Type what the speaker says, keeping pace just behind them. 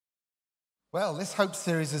Well, this Hope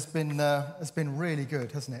series has been really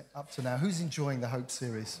good, hasn't it, up to now? Who's enjoying the Hope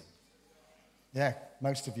series? Yeah,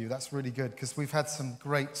 most of you. That's really good because we've had some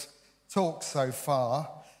great talks so far.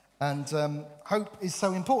 And hope is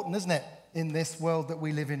so important, isn't it, in this world that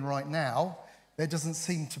we live in right now? There doesn't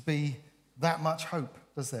seem to be that much hope,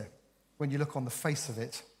 does there, when you look on the face of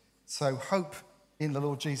it? So hope in the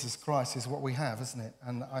Lord Jesus Christ is what we have, isn't it?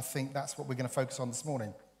 And I think that's what we're going to focus on this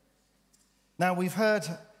morning. Now, we've heard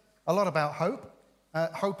a lot about hope,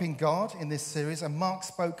 hope in God in this series, and Mark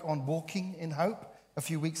spoke on walking in hope a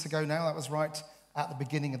few weeks ago now. That was right at the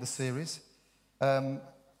beginning of the series. And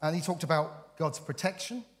he talked about God's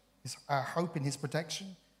protection, our hope in his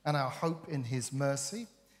protection, and our hope in his mercy.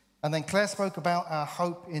 And then Claire spoke about our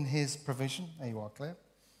hope in his provision. There you are, Claire.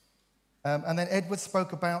 And then Edward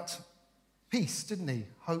spoke about peace, didn't he?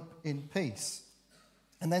 Hope in peace.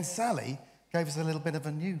 And then Sally gave us a little bit of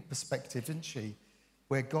a new perspective, didn't she?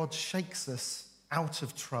 Where God shakes us out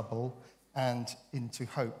of trouble and into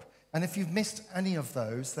hope. And if you've missed any of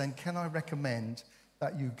those, then can I recommend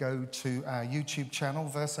that you go to our YouTube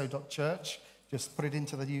channel, versochurch. Just put it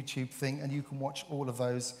into the YouTube thing, and you can watch all of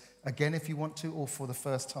those again if you want to, or for the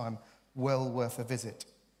first time. Well worth a visit.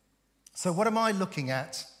 So what am I looking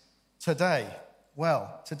at today?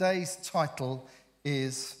 Well, today's title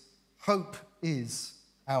is Hope is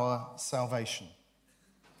Our Salvation.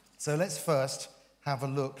 So let's first have a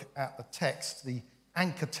look at the text, the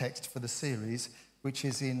anchor text for the series, which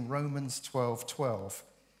is in Romans 12:12.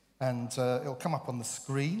 And it'll come up on the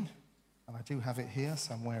screen, and I do have it here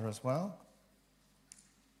somewhere as well.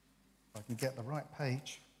 If I can get the right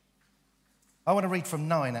page. I want to read from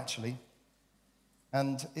 9, actually,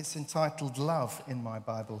 and it's entitled Love in my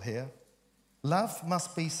Bible here. Love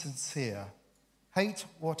must be sincere. Hate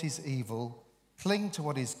what is evil. Cling to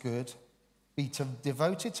what is good. Be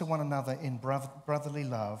devoted to one another in brotherly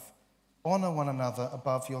love. Honor one another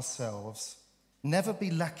above yourselves. Never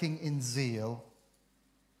be lacking in zeal,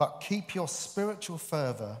 but keep your spiritual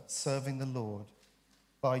fervor serving the Lord.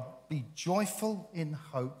 Be joyful in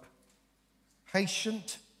hope,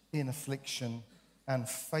 patient in affliction, and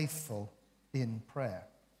faithful in prayer.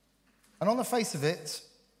 And on the face of it,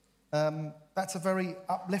 that's a very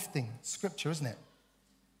uplifting scripture, isn't it?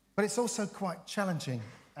 But it's also quite challenging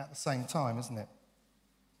at the same time, isn't it?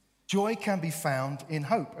 Joy can be found in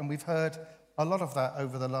hope, and we've heard a lot of that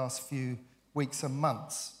over the last few weeks and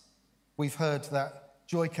months. We've heard that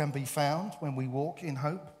joy can be found when we walk in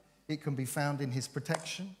hope. It can be found in his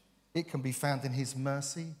protection. It can be found in his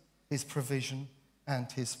mercy, his provision, and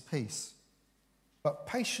his peace. But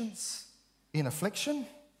patience in affliction?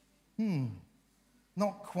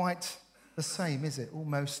 Not quite the same, is it?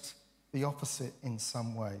 Almost the opposite in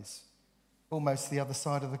some ways. Almost the other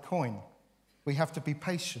side of the coin. We have to be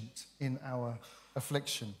patient in our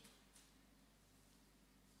affliction.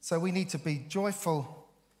 So we need to be joyful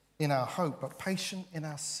in our hope, but patient in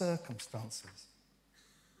our circumstances.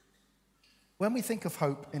 When we think of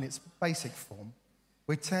hope in its basic form,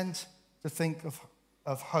 we tend to think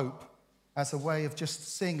of hope as a way of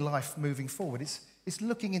just seeing life moving forward. It's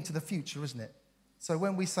looking into the future, isn't it? So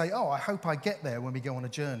when we say, I hope I get there when we go on a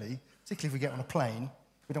journey, particularly if we get on a plane,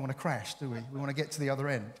 we don't want to crash, do we? We want to get to the other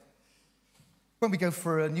end. When we go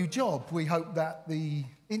for a new job, we hope that the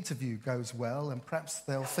interview goes well and perhaps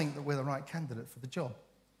they'll think that we're the right candidate for the job.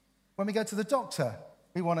 When we go to the doctor,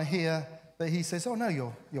 we want to hear that he says, no,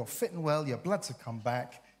 you're fit and well, your bloods have come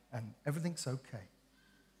back, and everything's okay.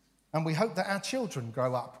 And we hope that our children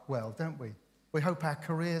grow up well, don't we? We hope our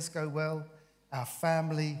careers go well, our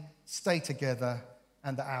family stay together,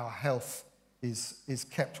 and that our health is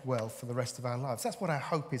kept well for the rest of our lives. That's what our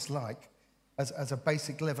hope is like as a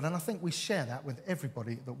basic level. And I think we share that with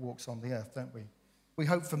everybody that walks on the earth, don't we? We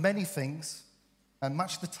hope for many things, and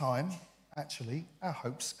much of the time, actually, our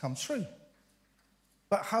hopes come true.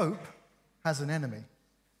 But hope has an enemy,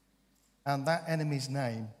 and that enemy's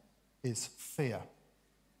name is fear.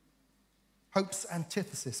 Hope's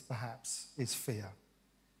antithesis, perhaps, is fear.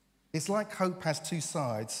 It's like hope has two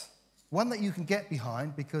sides. One that you can get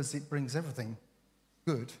behind because it brings everything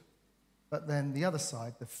good, but then the other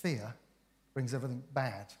side, the fear, brings everything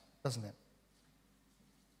bad, doesn't it?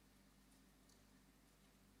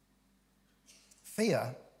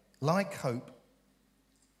 Fear, like hope,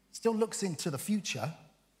 still looks into the future,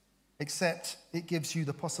 except it gives you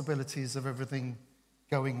the possibilities of everything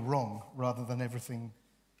going wrong rather than everything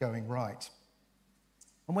going right.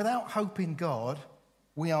 And without hope in God,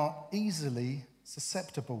 we are easily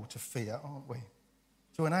susceptible to fear, aren't we?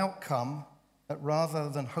 To an outcome that rather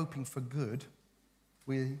than hoping for good,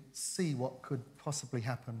 we see what could possibly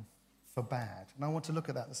happen for bad. And I want to look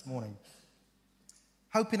at that this morning.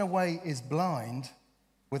 Hope, in a way, is blind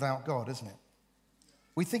without God, isn't it?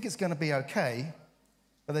 We think it's going to be okay,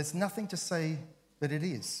 but there's nothing to say that it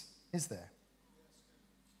is there?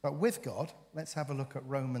 But with God, let's have a look at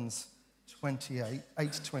Romans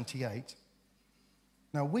 8:28.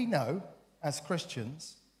 Now, we know, as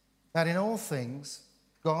Christians, that in all things,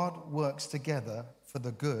 God works together for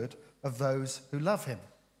the good of those who love him.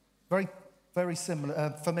 Very, very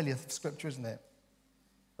familiar scripture, isn't it?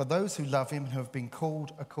 For those who love him and have been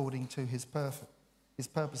called according to his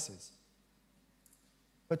purposes.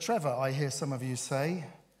 But Trevor, I hear some of you say,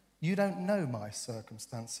 you don't know my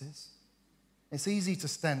circumstances. It's easy to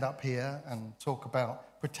stand up here and talk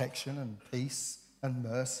about protection and peace and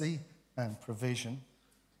mercy and provision,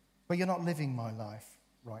 but you're not living my life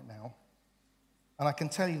right now. And I can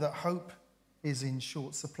tell you that hope is in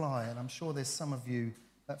short supply, and I'm sure there's some of you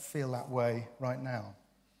that feel that way right now.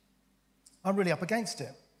 I'm really up against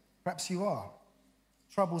it. Perhaps you are.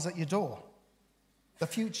 Trouble's at your door. The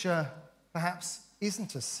future perhaps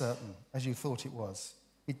isn't as certain as you thought it was.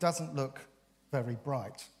 It doesn't look very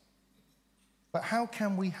bright. But how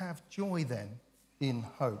can we have joy then in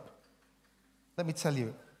hope? Let me tell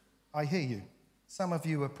you, I hear you. Some of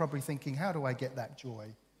you are probably thinking, how do I get that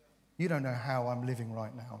joy? You don't know how I'm living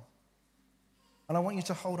right now. And I want you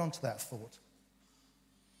to hold on to that thought.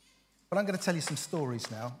 But I'm going to tell you some stories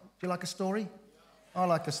now. Do you like a story? I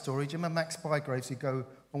like a story. Do you remember Max Bygraves? He'd go,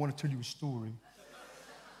 I want to tell you a story.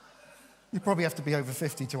 You probably have to be over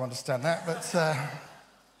 50 to understand that, but,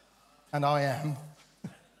 and I am.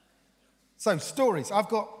 So, stories. I've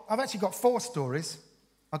actually got 4 stories.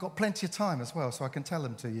 I've got plenty of time as well, so I can tell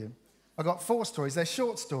them to you. I've got 4 stories. They're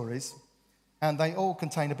short stories, and they all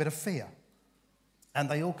contain a bit of fear. And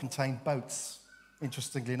they all contain boats,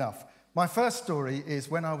 interestingly enough. My first story is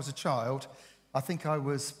when I was a child. I think I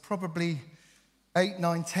was probably 8,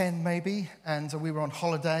 9, 10 maybe, and we were on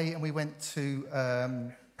holiday, and we went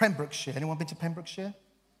to Pembrokeshire. Anyone been to Pembrokeshire?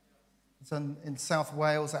 It's in South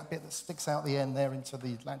Wales, that bit that sticks out the end there into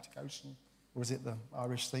the Atlantic Ocean. Or is it the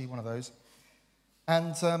Irish Sea? One of those.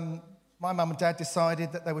 And my mum and dad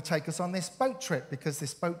decided that they would take us on this boat trip, because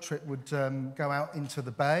this boat trip would go out into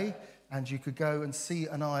the bay, and you could go and see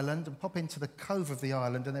an island and pop into the cove of the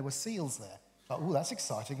island, and there were seals there. Like, oh, that's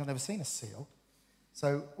exciting. I've never seen a seal.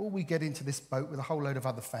 So all we get into this boat with a whole load of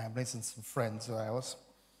other families and some friends of ours.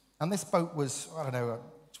 And this boat was,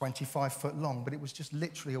 25 foot long, but it was just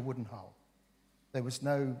literally a wooden hull. There was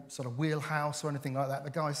no sort of wheelhouse or anything like that. The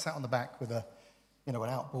guy sat on the back with an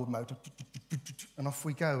outboard motor, and off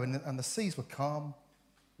we go. And the seas were calm,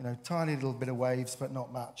 tiny little bit of waves, but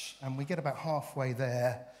not much. And we get about halfway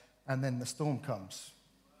there, and then the storm comes.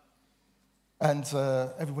 And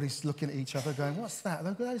everybody's looking at each other going, what's that?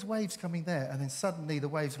 Look at those waves coming there. And then suddenly the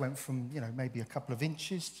waves went from, maybe a couple of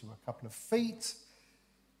inches to a couple of feet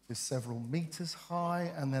to several meters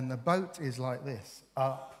high. And then the boat is like this,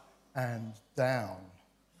 up and down.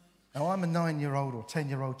 Now, I'm a 9-year-old or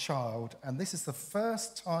 10-year-old child, and this is the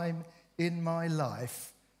first time in my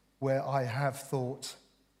life where I have thought,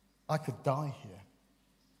 I could die here.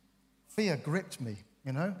 Fear gripped me,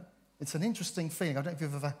 It's an interesting feeling. I don't know if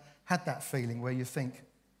you've ever had that feeling where you think,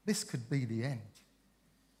 this could be the end.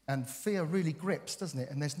 And fear really grips, doesn't it?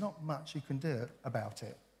 And there's not much you can do about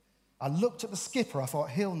it. I looked at the skipper. I thought,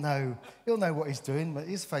 he'll know what he's doing, but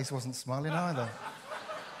his face wasn't smiling either.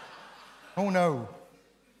 Oh, no.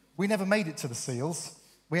 We never made it to the seals.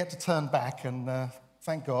 We had to turn back, and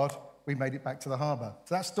thank God we made it back to the harbour.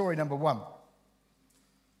 So that's story number 1.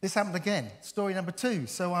 This happened again. Story number 2.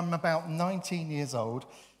 So I'm about 19 years old.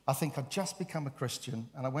 I think I'd just become a Christian,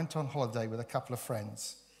 and I went on holiday with a couple of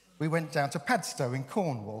friends. We went down to Padstow in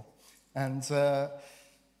Cornwall, and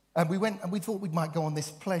we went, and we thought we might go on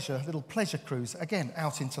this little pleasure cruise, again,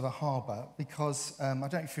 out into the harbour, because I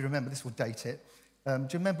don't know if you remember, this will date it. Do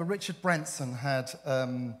you remember Richard Branson had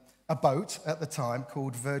a boat at the time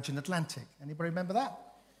called Virgin Atlantic? Anybody remember that?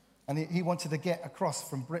 And he wanted to get across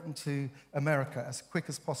from Britain to America as quick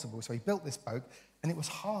as possible. So he built this boat, and it was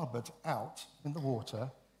harboured out in the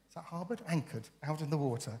water. Is that harboured? Anchored out in the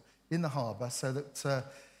water, in the harbour, so that...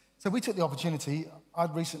 So we took the opportunity.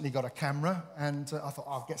 I'd recently got a camera, and I thought,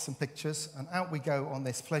 I'll get some pictures. And out we go on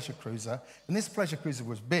this pleasure cruiser. And this pleasure cruiser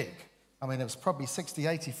was big. I mean, it was probably 60,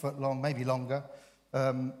 80 foot long, maybe longer.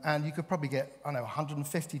 And you could probably get,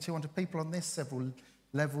 150, 200 people on this, several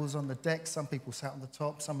levels on the deck. Some people sat on the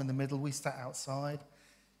top, some in the middle. We sat outside.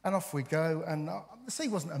 And off we go. And the sea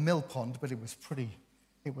wasn't a mill pond, but it was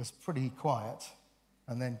pretty quiet.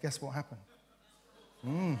 And then guess what happened?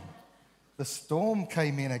 The storm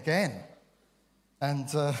came in again. And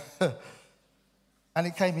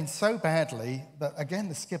it came in so badly that, again,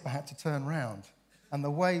 the skipper had to turn round. And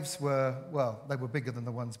the waves were, well, they were bigger than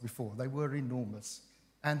the ones before. They were enormous.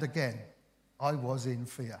 And again, I was in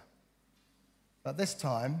fear. But this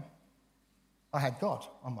time, I had God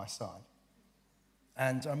on my side.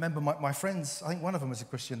 And I remember my friends, I think one of them was a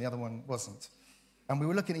Christian, the other one wasn't. And we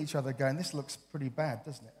were looking at each other going, this looks pretty bad,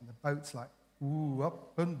 doesn't it? And the boat's like, ooh,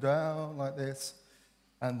 up and down like this.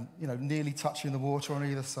 And, you know, nearly touching the water on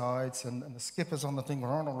either sides. And the skipper's on the thing,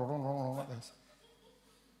 like this.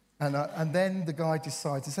 And then the guy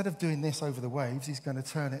decides, instead of doing this over the waves, he's going to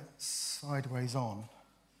turn it sideways on.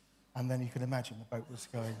 And then you can imagine the boat was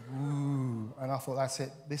going, ooh. And I thought, that's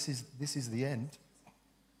it. This is the end.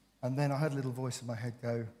 And then I heard a little voice in my head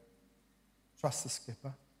go, trust the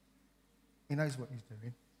skipper. He knows what he's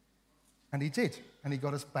doing. And he did. And he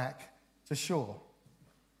got us back to shore.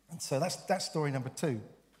 And so that's story number 2.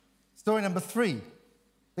 Story number 3.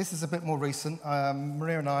 This is a bit more recent.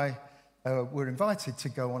 Maria and I were invited to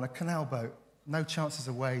go on a canal boat. No chances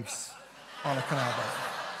of waves on a canal boat.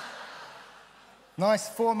 Nice,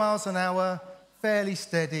 4 miles an hour, fairly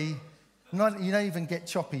steady. You don't even get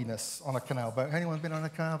choppiness on a canal boat. Anyone been on a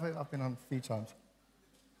canal boat? I've been on a few times.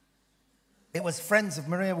 It was friends of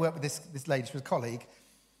Maria worked with this lady, she was a colleague.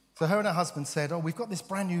 So her and her husband said, we've got this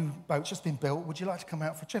brand new boat just been built. Would you like to come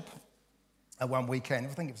out for a trip? One weekend, I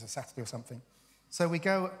think it was a Saturday or something. So we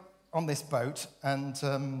go on this boat, and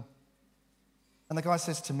the guy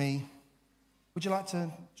says to me, would you like to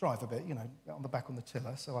drive a bit, get on the back on the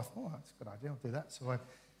tiller? So I thought, that's a good idea, I'll do that. So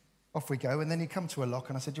off we go, and then you come to a lock,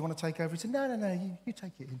 and I said, do you want to take over? He said, no, you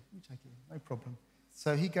take it in, no problem.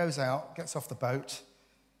 So he goes out, gets off the boat,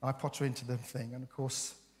 I potter into the thing, and of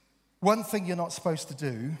course, one thing you're not supposed to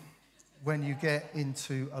do when you get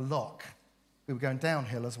into a lock, we were going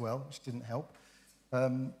downhill as well, which didn't help,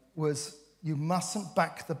 was you mustn't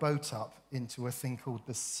back the boat up into a thing called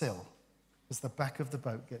the sill, because the back of the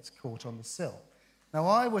boat gets caught on the sill. Now,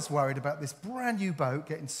 I was worried about this brand new boat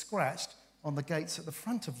getting scratched on the gates at the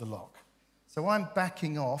front of the lock. So I'm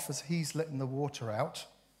backing off as he's letting the water out,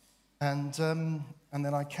 and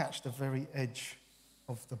then I catch the very edge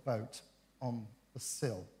of the boat on the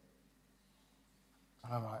sill.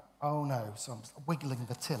 And I'm like, oh no, so I'm wiggling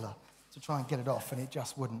the tiller to try and get it off, and it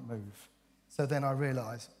just wouldn't move. So then I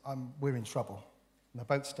realise we're in trouble, and the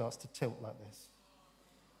boat starts to tilt like this.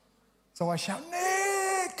 So I shout,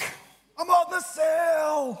 Nick, I'm on the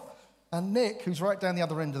sill! And Nick, who's right down the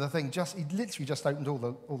other end of the thing, he literally just opened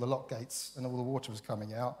all the lock gates, and all the water was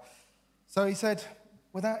coming out. So he said,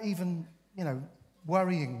 without even,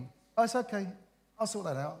 worrying, oh, it's okay, I'll sort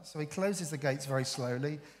that out. So he closes the gates very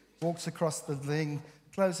slowly, walks across the thing,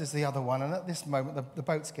 closes the other one, and at this moment, the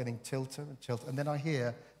boat's getting tilted, and then I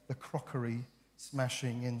hear the crockery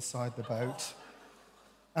smashing inside the boat,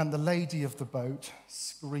 and the lady of the boat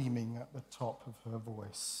screaming at the top of her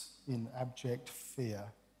voice in abject fear.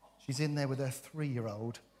 She's in there with her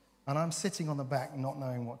 3-year-old, and I'm sitting on the back not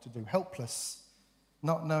knowing what to do, helpless,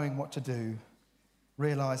 not knowing what to do,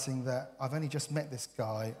 realizing that I've only just met this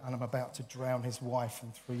guy and I'm about to drown his wife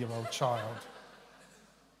and 3-year-old child.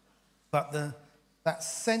 But that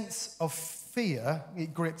sense of fear,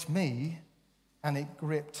 it gripped me and it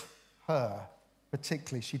gripped her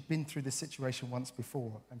particularly. She'd been through this situation once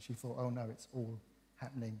before and she thought, oh no, it's all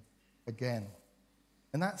happening again.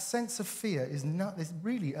 And that sense of fear is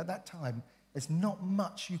really, at that time, there's not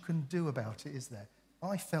much you can do about it, is there?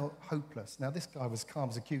 I felt hopeless. Now, this guy was calm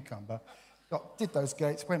as a cucumber. Did those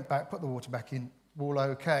gates, went back, put the water back in, all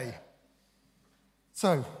okay.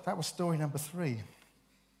 So, that was story number 3.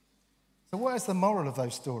 So what is the moral of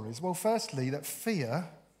those stories? Well, firstly, that fear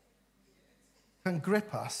can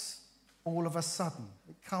grip us all of a sudden.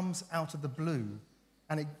 It comes out of the blue,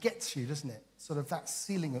 and it gets you, doesn't it? Sort of that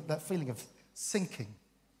feeling of sinking.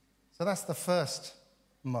 So that's the first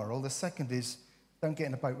moral. The second is, don't get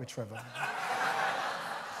in a boat with Trevor.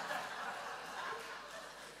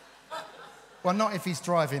 Well, not if he's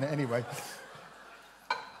driving it anyway.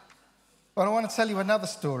 But I want to tell you another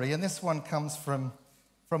story, and this one comes from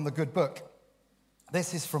the good book.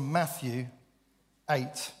 This is from Matthew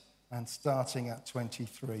 8, and starting at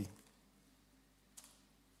 23.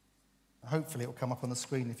 Hopefully it will come up on the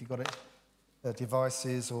screen if you've got it.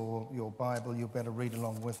 Devices or your Bible, you'll better read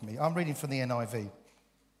along with me. I'm reading from the NIV.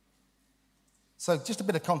 So just a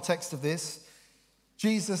bit of context of this.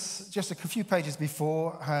 Jesus, just a few pages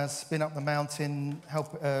before, has been up the mountain,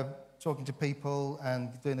 talking to people and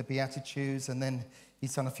doing the Beatitudes, and then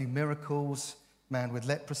he's done a few miracles, man with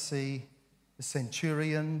leprosy, the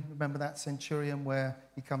centurion, remember that centurion where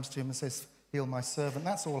he comes to him and says, heal my servant?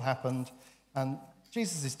 That's all happened, and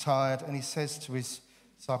Jesus is tired, and he says to his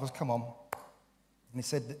disciples, come on. And he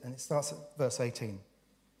said, and it starts at verse 18.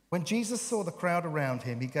 When Jesus saw the crowd around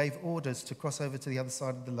him, he gave orders to cross over to the other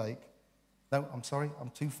side of the lake. No, I'm sorry, I'm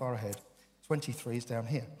too far ahead. 23 is down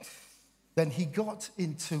here. Then he got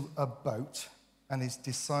into a boat, and his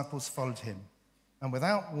disciples followed him. And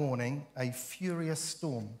without warning, a furious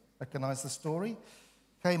storm, recognize the story,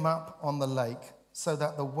 came up on the lake so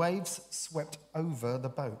that the waves swept over the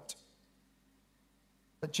boat.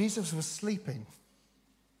 But Jesus was sleeping.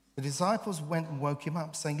 The disciples went and woke him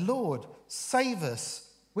up, saying, "Lord, save us,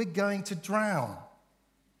 we're going to drown."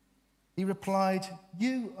 He replied,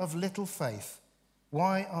 "You of little faith,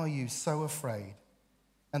 why are you so afraid?"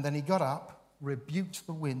 And then he got up, rebuked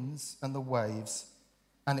the winds and the waves,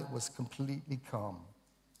 and it was completely calm.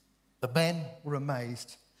 The men were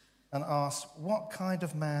amazed and asked, "What kind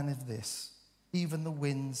of man is this? Even the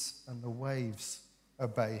winds and the waves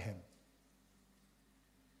obey him."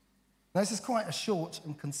 Now, this is quite a short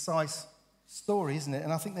and concise story, isn't it?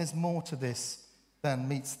 And I think there's more to this than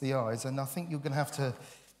meets the eyes. And I think you're going to have to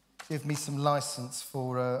give me some license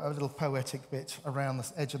for a little poetic bit around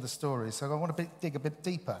the edge of the story. So I want to dig a bit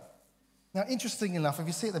deeper. Now, interesting enough, if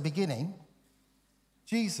you see at the beginning,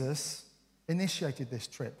 Jesus initiated this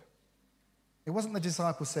trip. It wasn't the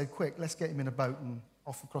disciples said, "Quick, let's get him in a boat and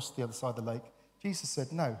off across the other side of the lake." Jesus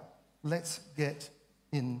said, "No, let's get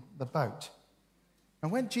in the boat."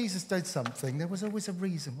 And when Jesus did something, there was always a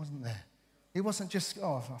reason, wasn't there? It wasn't just,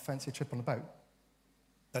 "Oh, I fancy a trip on a boat.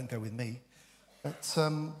 Don't go with me." But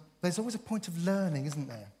there's always a point of learning, isn't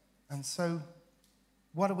there? And so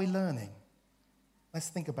what are we learning? Let's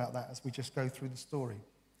think about that as we just go through the story.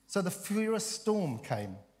 So the furious storm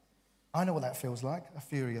came. I know what that feels like, a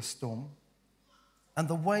furious storm. And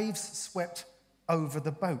the waves swept over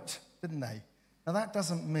the boat, didn't they? Now that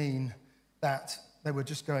doesn't mean that they were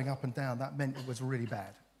just going up and down. That meant it was really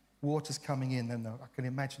bad. Water's coming in, and I can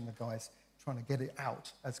imagine the guys trying to get it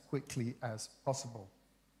out as quickly as possible.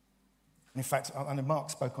 In fact, I know Mark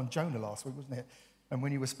spoke on Jonah last week, wasn't it? And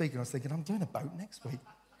when you were speaking, I was thinking, I'm doing a boat next week.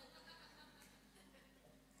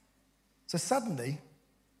 So suddenly,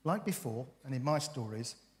 like before, and in my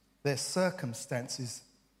stories, their circumstances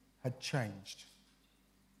had changed.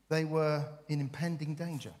 They were in impending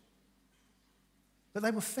danger. But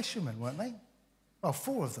they were fishermen, weren't they? Well,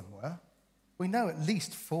 4 of them were. We know at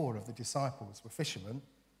least 4 of the disciples were fishermen: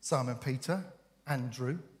 Simon Peter,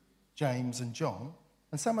 Andrew, James, and John.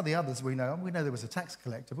 And some of the others we know there was a tax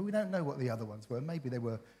collector, but we don't know what the other ones were. Maybe they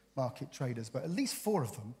were market traders, but at least 4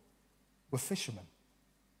 of them were fishermen.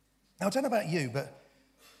 Now, I don't know about you, but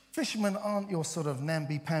fishermen aren't your sort of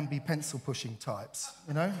namby-pamby pencil-pushing types,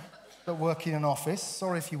 you know, that work in an office.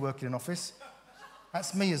 Sorry if you work in an office.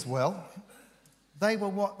 That's me as well. They were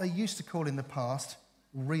what they used to call in the past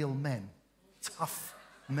real men, tough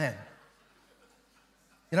men.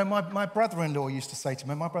 You know, my brother-in-law used to say to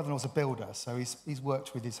me, my brother-in-law's a builder, so he's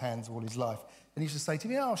worked with his hands all his life. And he used to say to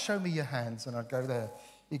me, "Oh, show me your hands." And I'd go there.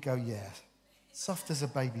 He'd go, "Yeah, soft as a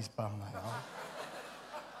baby's bum they are."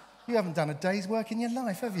 You haven't done a day's work in your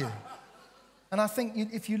life, have you? And I think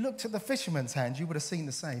if you looked at the fisherman's hands, you would have seen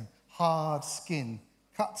the same. Hard skin,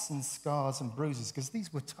 cuts and scars and bruises, because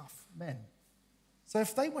these were tough men. So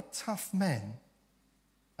if they were tough men,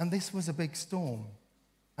 and this was a big storm,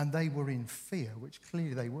 and they were in fear, which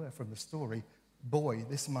clearly they were from the story, boy,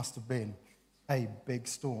 this must have been a big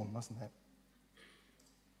storm, mustn't it?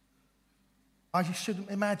 I should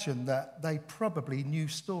imagine that they probably knew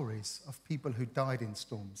stories of people who died in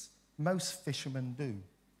storms. Most fishermen do.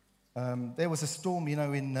 There was a storm, you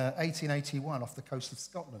know, in 1881 off the coast of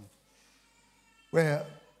Scotland, where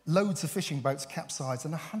loads of fishing boats capsized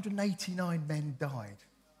and 189 men died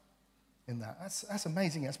in that. That's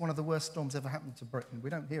amazing. That's one of the worst storms ever happened to Britain. We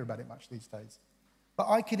don't hear about it much these days. But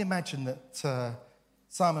I can imagine that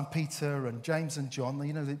Simon Peter and James and John,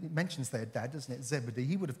 you know, it mentions their dad, doesn't it, Zebedee,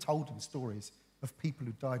 he would have told them stories of people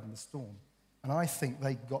who died in the storm. And I think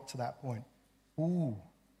they got to that point. Ooh,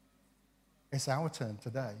 it's our turn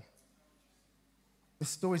today. The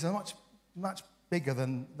stories are much, much bigger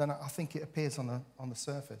than I think it appears on the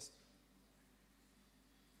surface.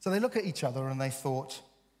 So they look at each other and they thought,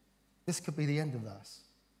 this could be the end of us.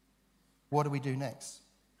 What do we do next?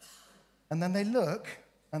 And then they look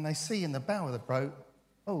and they see in the bow of the boat,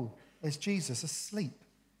 oh, there's Jesus asleep.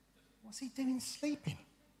 What's he doing sleeping?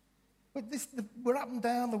 We're up and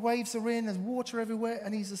down, the waves are in, there's water everywhere,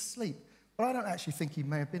 and he's asleep. But I don't actually think he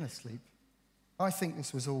may have been asleep. I think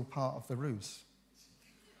this was all part of the ruse.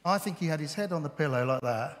 I think he had his head on the pillow like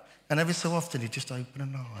that, and every so often he'd just open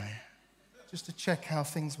an eye, just to check how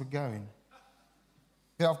things were going.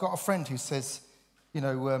 Yeah, I've got a friend who says, we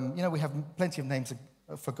have plenty of names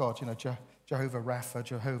for God, you know, Jehovah Rapha,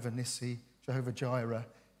 Jehovah Nissi, Jehovah Jireh.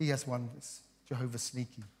 He has one that's Jehovah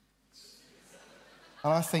Sneaky.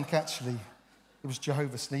 And I think actually it was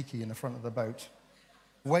Jehovah Sneaky in the front of the boat.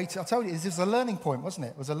 Wait, I told you, it was a learning point, wasn't it?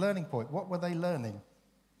 It was a learning point. What were they learning?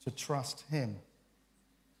 To trust him.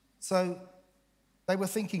 So they were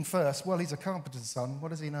thinking first, well, he's a carpenter's son. What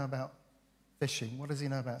does he know about fishing? What does he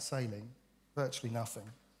know about sailing? Virtually nothing.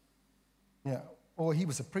 Yeah. Or he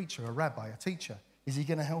was a preacher, a rabbi, a teacher. Is he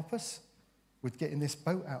going to help us with getting this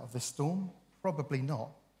boat out of this storm? Probably not.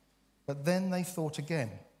 But then they thought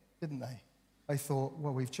again, didn't they? They thought,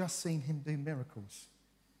 well, we've just seen him do miracles.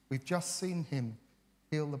 We've just seen him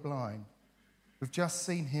heal the blind. We've just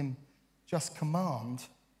seen him just command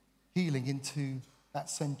healing into that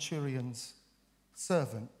centurion's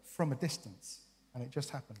servant from a distance. And it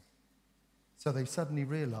just happened. So they suddenly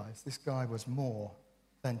realized this guy was more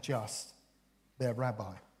than just their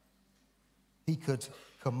rabbi. He could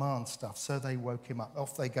command stuff. So they woke him up.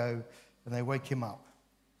 Off they go and they wake him up.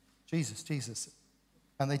 Jesus, Jesus.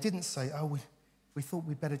 And they didn't say, oh, we thought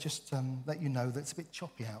we'd better just let you know that it's a bit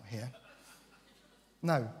choppy out here.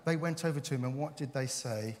 No, they went over to him, and what did they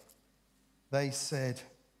say? They said,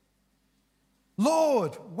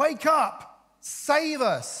 Lord, wake up, save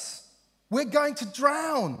us. We're going to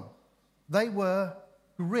drown. They were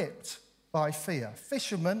gripped by fear.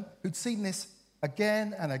 Fishermen who'd seen this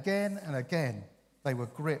again and again and again, they were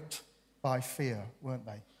gripped by fear, weren't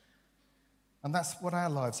they? And that's what our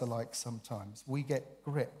lives are like sometimes. We get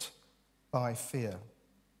gripped by fear.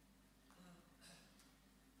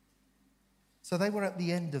 So they were at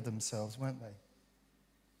the end of themselves, weren't they?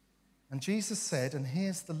 And Jesus said, and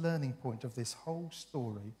here's the learning point of this whole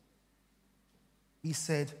story. He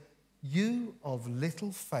said, you of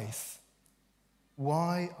little faith,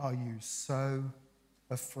 why are you so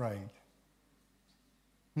afraid?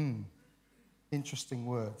 Interesting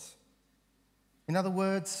words. In other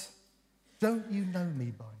words, don't you know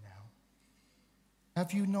me by now?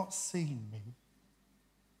 Have you not seen me?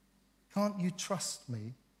 Can't you trust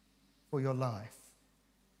me for your life?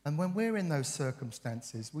 And when we're in those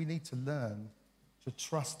circumstances, we need to learn to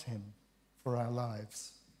trust him for our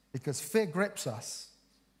lives. Because fear grips us,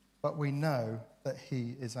 but we know that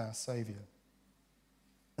he is our Savior.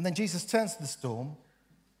 And then Jesus turns to the storm,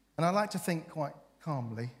 and I like to think quite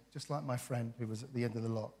calmly, just like my friend who was at the end of the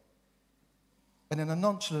lot. And in a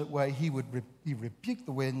nonchalant way, he rebuked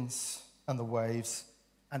the winds and the waves,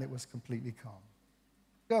 and it was completely calm.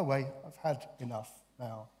 Go away, I've had enough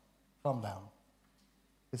now. Calm down.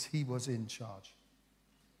 Because he was in charge.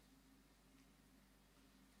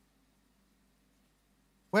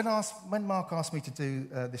 When Mark asked me to do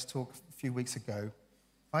this talk a few weeks ago,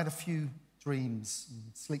 I had a few dreams and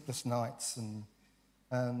sleepless nights and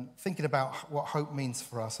thinking about what hope means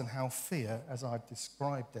for us and how fear, as I've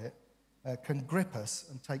described it, can grip us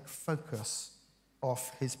and take focus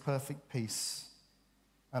off his perfect peace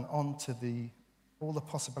and onto all the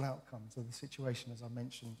possible outcomes of the situation, as I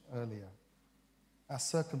mentioned earlier. Our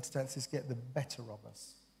circumstances get the better of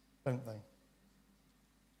us, don't they?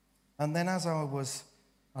 And then as I was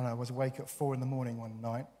awake at 4 a.m. one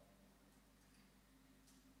night,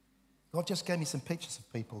 God just gave me some pictures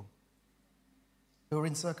of people who are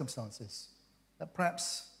in circumstances that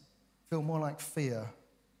perhaps feel more like fear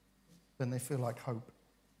than they feel like hope.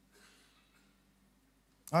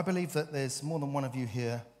 I believe that there's more than one of you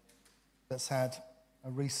here that's had a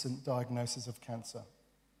recent diagnosis of cancer.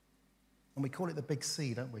 And we call it the big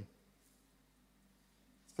C, don't we?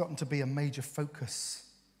 It's gotten to be a major focus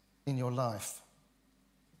in your life.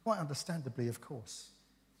 Quite understandably, of course.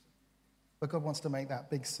 But God wants to make that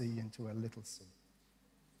big C into a little c,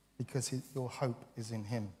 because your hope is in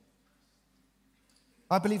him.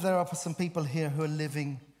 I believe there are some people here who are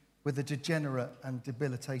living with a degenerate and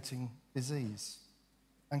debilitating disease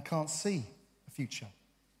and can't see a future,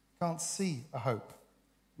 can't see a hope.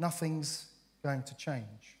 Nothing's going to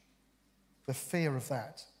change. The fear of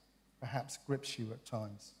that perhaps grips you at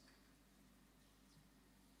times.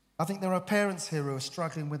 I think there are parents here who are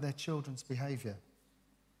struggling with their children's behavior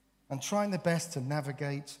and trying their best to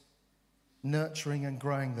navigate nurturing and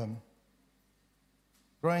growing them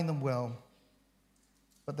well,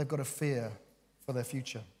 but they've got a fear for their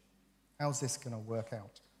future. How's this going to work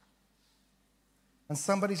out? And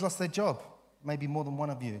somebody's lost their job, maybe more than one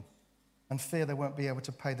of you, and fear they won't be able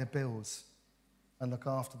to pay their bills and look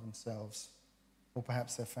after themselves, or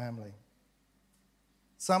perhaps their family.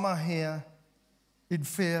 Some are here in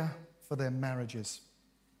fear for their marriages.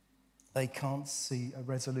 They can't see a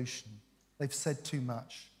resolution. They've said too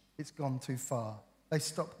much. It's gone too far. They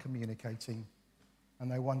stopped communicating,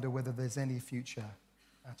 and they wonder whether there's any future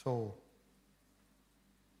at all.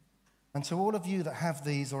 And to all of you that have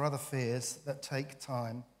these or other fears that take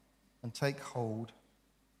time and take hold,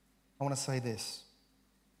 I want to say this.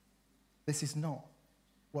 This is not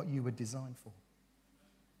what you were designed for.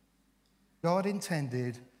 God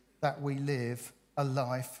intended that we live a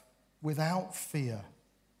life without fear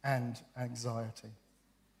and anxiety.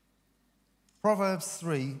 Proverbs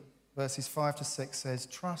 3, verses 5 to 6 says,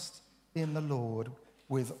 "Trust in the Lord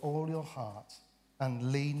with all your heart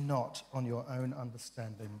and lean not on your own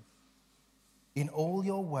understanding. In all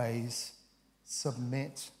your ways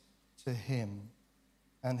submit to him,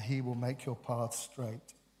 and he will make your path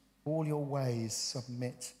straight." All your ways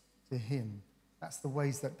submit to him. That's the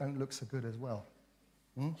ways that don't look so good as well.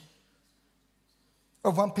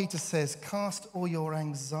 Or 1 Peter says, "Cast all your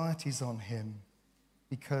anxieties on him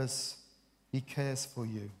because he cares for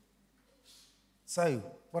you." So,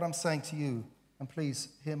 what I'm saying to you, and please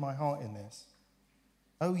hear my heart in this,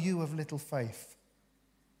 "O you of little faith,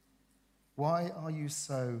 why are you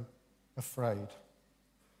so afraid?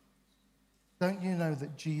 Don't you know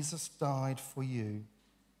that Jesus died for you?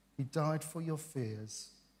 He died for your fears.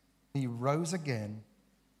 He rose again,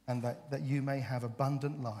 and that you may have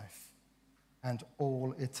abundant life and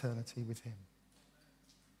all eternity with him."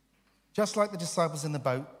 Just like the disciples in the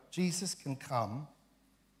boat, Jesus can come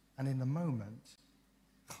and in a moment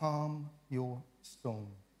calm your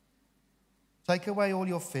storm. Take away all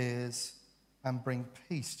your fears and bring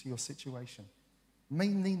peace to your situation. It may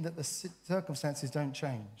mean that the circumstances don't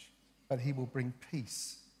change, but he will bring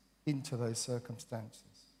peace into those circumstances.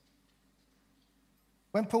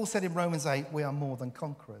 When Paul said in Romans 8, we are more than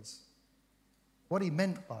conquerors, what he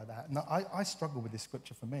meant by that, and I struggled with this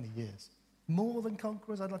scripture for many years. More than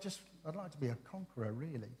conquerors? I'd like to be a conqueror,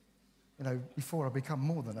 really, before I become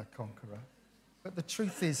more than a conqueror. But the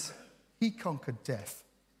truth is, he conquered death,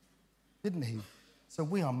 didn't he? So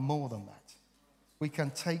we are more than that. We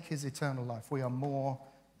can take his eternal life. We are more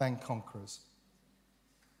than conquerors.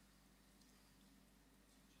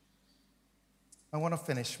 I want to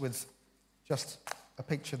finish with just a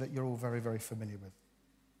picture that you're all very, very familiar with.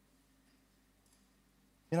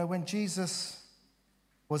 When Jesus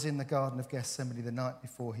was in the Garden of Gethsemane the night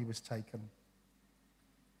before he was taken,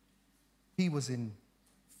 he was in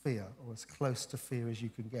fear, or as close to fear as you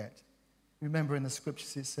can get. Remember in the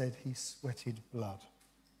scriptures it said he sweated blood.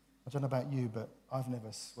 I don't know about you, but I've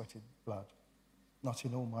never sweated blood, not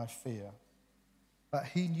in all my fear. But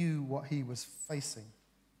he knew what he was facing.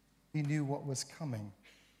 He knew what was coming.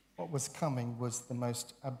 What was coming was the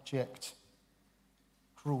most abject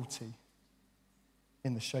cruelty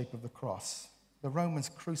in the shape of the cross. The Romans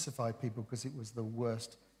crucified people because it was the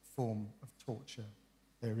worst form of torture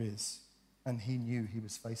there is. And he knew he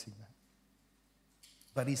was facing that.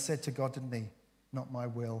 But he said to God, didn't he, "Not my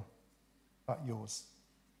will, but yours."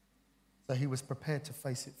 So he was prepared to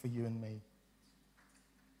face it for you and me.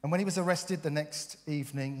 And when he was arrested the next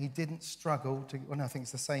evening, he didn't struggle to, I think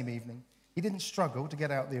it's the same evening, he didn't struggle to get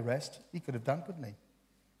out the arrest. He could have done, couldn't he?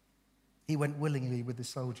 He went willingly with the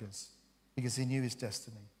soldiers because he knew his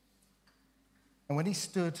destiny. And when he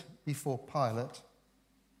stood before Pilate,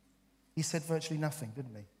 he said virtually nothing,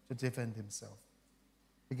 didn't he, to defend himself,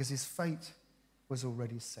 because his fate was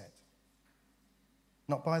already set.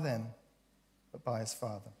 Not by them, but by his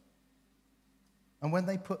Father. And when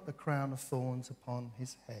they put the crown of thorns upon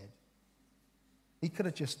his head, he could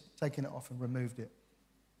have just taken it off and removed it,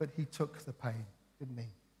 but he took the pain, didn't he,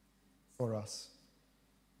 for us.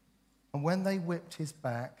 And when they whipped his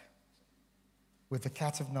back with the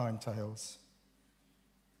cat of nine tails,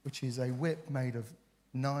 which is a whip made of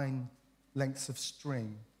 9 lengths of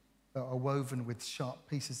string that are woven with sharp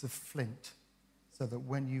pieces of flint, so that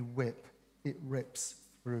when you whip, it rips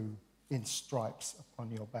through in stripes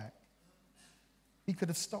upon your back. He could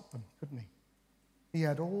have stopped them, couldn't he? He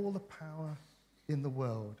had all the power in the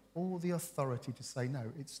world, all the authority to say,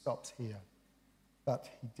 no, it stops here. But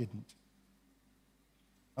he didn't.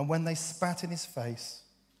 And when they spat in his face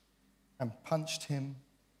and punched him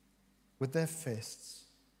with their fists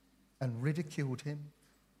and ridiculed him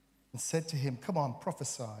and said to him, "Come on,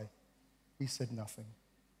 prophesy," he said nothing.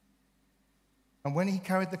 And when he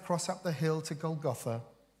carried the cross up the hill to Golgotha,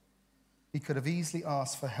 he could have easily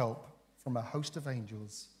asked for help from a host of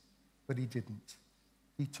angels, but he didn't.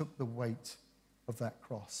 He took the weight of that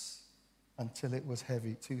cross until it was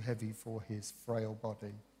heavy, too heavy for his frail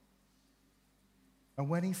body. And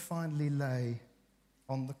when he finally lay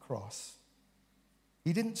on the cross,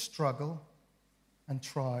 he didn't struggle and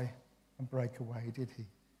try and break away, did he?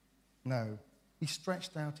 No, he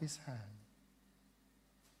stretched out his hand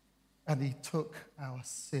and he took our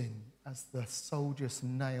sin as the soldiers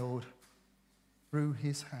nailed through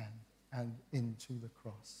his hand and into the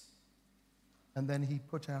cross. And then he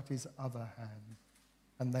put out his other hand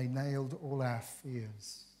and they nailed all our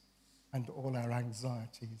fears and all our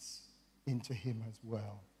anxieties into him as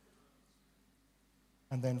well.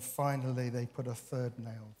 And then finally, they put a third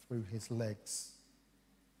nail through his legs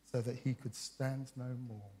so that he could stand no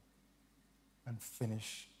more and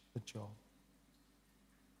finish the job.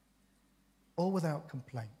 All without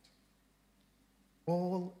complaint.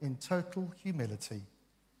 All in total humility.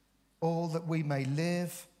 All that we may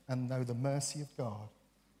live and know the mercy of God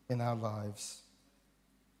in our lives.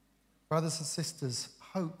 Brothers and sisters,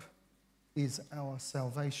 hope is our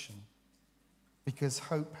salvation because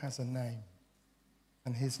hope has a name,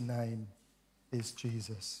 and his name is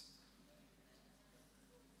Jesus.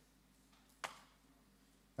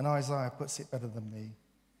 And Isaiah puts it better than me.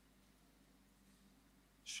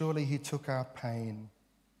 Surely he took our pain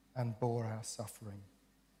and bore our suffering.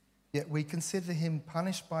 Yet we consider him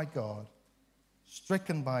punished by God,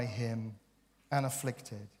 stricken by him, and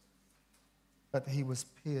afflicted. But he was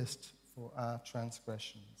pierced for our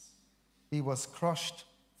transgressions. He was crushed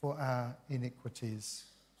for our iniquities.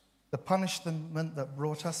 The punishment that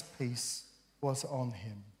brought us peace was on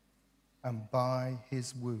him, and by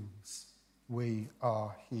his wounds we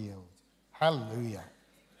are healed. Hallelujah.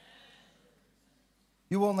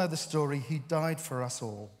 You all know the story. He died for us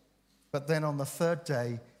all. But then on the third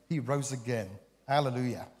day, he rose again.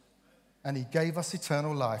 Hallelujah. And he gave us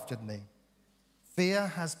eternal life, didn't he? Fear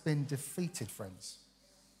has been defeated, friends.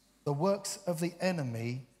 The works of the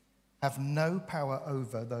enemy have no power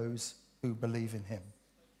over those who believe in him.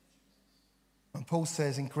 And Paul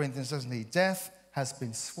says in Corinthians, doesn't he? Death has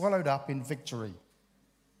been swallowed up in victory.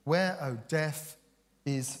 Where, O death,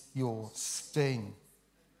 is your sting?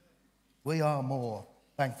 We are more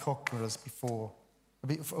than conquerors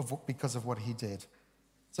because of what he did.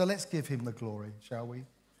 So let's give him the glory, shall we?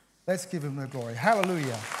 Let's give him the glory.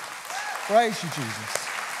 Hallelujah. Praise you, Jesus.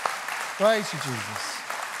 Praise you, Jesus.